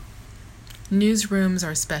Newsrooms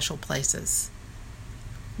are special places.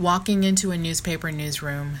 Walking into a newspaper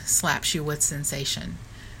newsroom slaps you with sensation.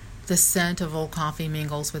 The scent of old coffee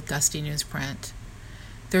mingles with dusty newsprint.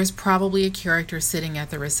 There's probably a character sitting at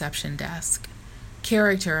the reception desk.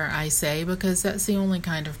 Character, I say, because that's the only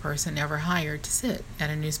kind of person ever hired to sit at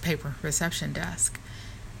a newspaper reception desk.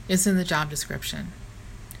 It's in the job description.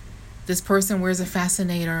 This person wears a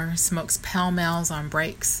fascinator, smokes Pall Malls on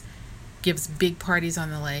breaks, gives big parties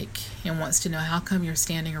on the lake, and wants to know how come you're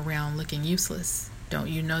standing around looking useless. Don't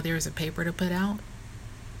you know there's a paper to put out?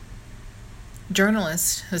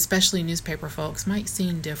 Journalists, especially newspaper folks, might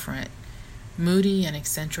seem different, moody and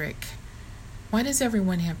eccentric. Why does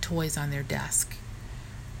everyone have toys on their desk?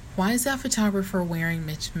 Why is that photographer wearing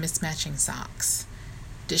mismatching socks?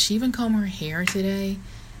 Did she even comb her hair today?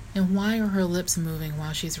 And why are her lips moving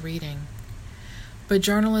while she's reading? But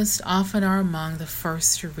journalists often are among the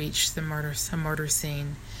first to reach a murder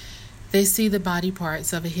scene. They see the body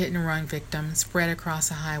parts of a hit-and-run victim spread across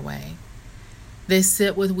a highway. They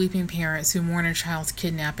sit with weeping parents who mourn a child's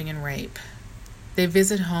kidnapping and rape. They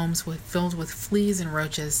visit homes filled with fleas and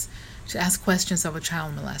roaches to ask questions of a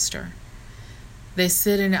child molester. They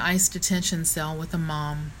sit in an ICE detention cell with a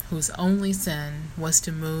mom whose only sin was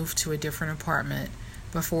to move to a different apartment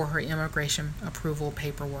before her immigration approval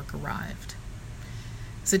paperwork arrived.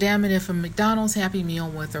 So damn it, if a McDonald's Happy Meal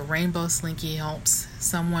with a rainbow slinky helps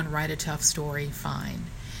someone write a tough story, fine.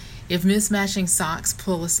 If mismatching socks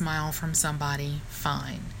pull a smile from somebody,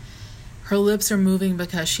 fine. Her lips are moving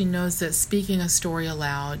because she knows that speaking a story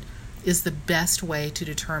aloud is the best way to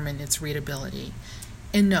determine its readability.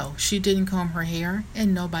 And no, she didn't comb her hair,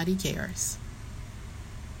 and nobody cares.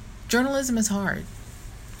 Journalism is hard.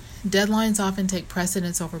 Deadlines often take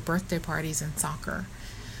precedence over birthday parties and soccer.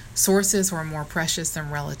 Sources are more precious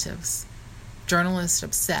than relatives. Journalists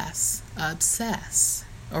obsess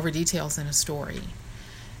over details in a story.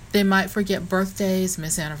 They might forget birthdays,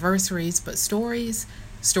 miss anniversaries, but stories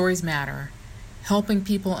matter. Helping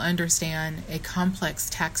people understand a complex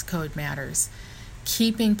tax code matters.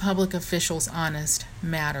 Keeping public officials honest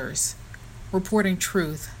matters. Reporting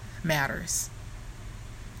truth matters.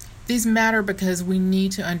 These matter because we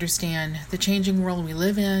need to understand the changing world we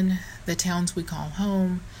live in, the towns we call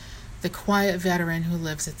home, the quiet veteran who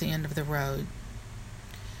lives at the end of the road.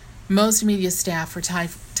 Most media staff are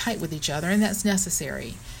tight with each other, and that's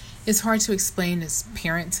necessary. It's hard to explain to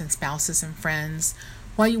parents and spouses and friends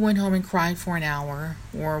why you went home and cried for an hour,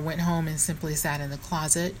 or went home and simply sat in the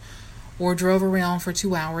closet, or drove around for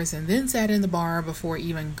 2 hours and then sat in the bar before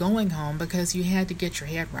even going home because you had to get your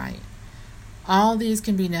head right. All these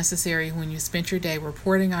can be necessary when you spent your day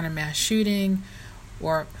reporting on a mass shooting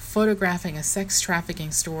or photographing a sex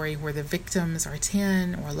trafficking story where the victims are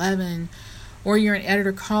 10 or 11, or you're an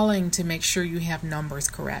editor calling to make sure you have numbers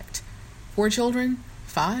correct. 4 children?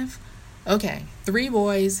 5? Okay, 3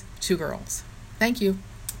 boys, 2 girls. Thank you.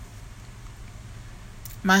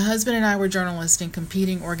 My husband and I were journalists in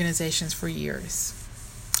competing organizations for years.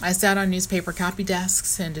 I sat on newspaper copy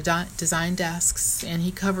desks and design desks, and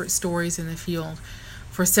he covered stories in the field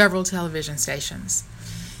for several television stations.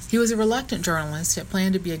 He was a reluctant journalist that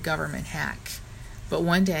planned to be a government hack, but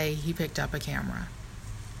one day he picked up a camera.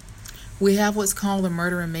 We have what's called a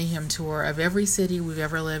murder and mayhem tour of every city we've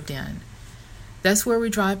ever lived in. That's where we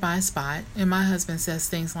drive by a spot, and my husband says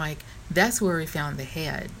things like, "That's where we found the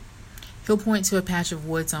head." He'll point to a patch of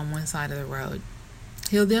woods on one side of the road.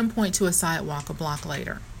 He'll then point to a sidewalk a block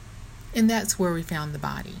later. And that's where we found the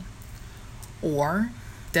body. Or,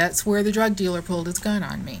 that's where the drug dealer pulled his gun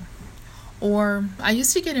on me. Or, I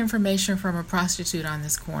used to get information from a prostitute on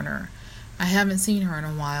this corner. I haven't seen her in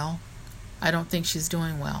a while. I don't think she's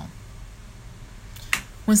doing well.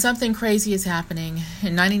 When something crazy is happening,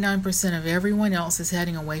 and 99% of everyone else is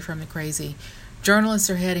heading away from the crazy, journalists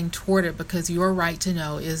are heading toward it because your right to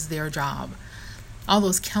know is their job. All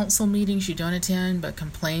those council meetings you don't attend but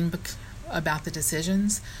complain about the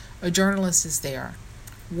decisions, a journalist is there.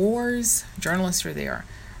 Wars, journalists are there.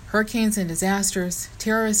 Hurricanes and disasters,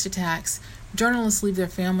 terrorist attacks, journalists leave their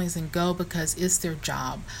families and go because it's their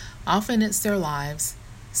job. Often it's their lives.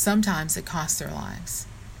 Sometimes it costs their lives.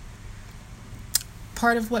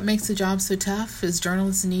 Part of what makes the job so tough is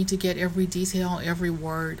journalists need to get every detail, every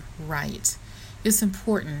word right. It's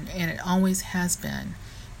important, and it always has been.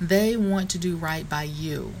 They want to do right by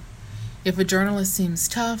you. If a journalist seems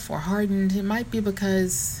tough or hardened, it might be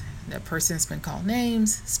because that person's been called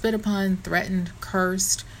names, spit upon, threatened,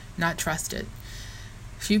 cursed, not trusted.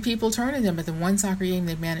 Few people turn to them at the one soccer game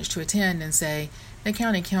they managed to attend and say, "The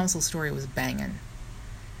county council story was banging."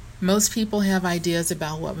 Most people have ideas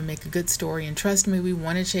about what would make a good story, and trust me, we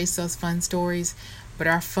want to chase those fun stories, But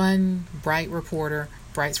our fun, bright reporter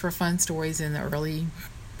writes for fun stories in the early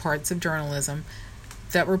parts of journalism.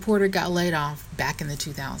 That reporter got laid off back in the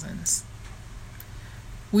 2000s.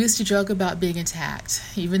 We used to joke about being attacked,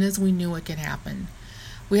 even as we knew it could happen.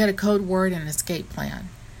 We had a code word and an escape plan.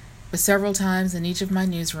 But several times in each of my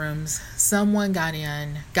newsrooms, someone got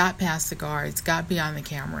in, got past the guards, got beyond the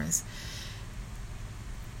cameras.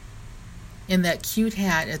 In that cute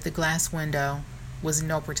hat at the glass window was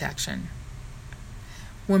no protection.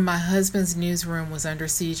 When my husband's newsroom was under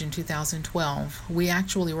siege in 2012, we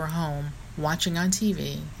actually were home, watching on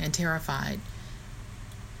TV, and terrified.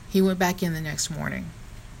 He went back in the next morning.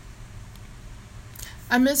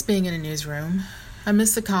 I miss being in a newsroom. I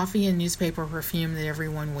miss the coffee and newspaper perfume that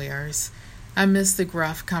everyone wears. I miss the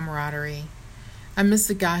gruff camaraderie. I miss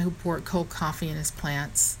the guy who poured cold coffee in his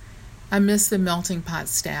plants. I miss the melting pot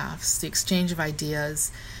staffs, the exchange of ideas,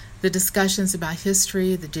 the discussions about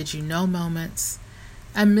history, the did you know moments.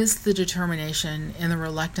 I miss the determination and the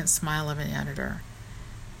reluctant smile of an editor.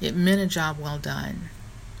 It meant a job well done.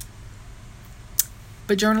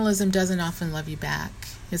 But journalism doesn't often love you back.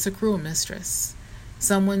 It's a cruel mistress.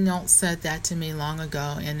 Someone else said that to me long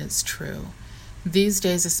ago, and it's true. These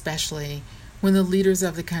days especially, when the leaders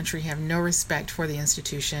of the country have no respect for the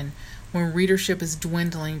institution, when readership is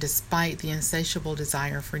dwindling despite the insatiable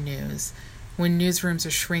desire for news, when newsrooms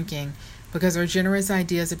are shrinking because our generous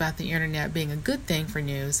ideas about the internet being a good thing for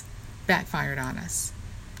news backfired on us.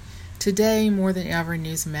 Today, more than ever,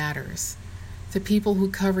 news matters. The people who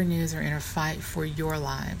cover news are in a fight for your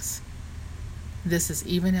lives. This is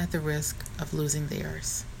even at the risk of losing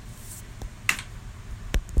theirs.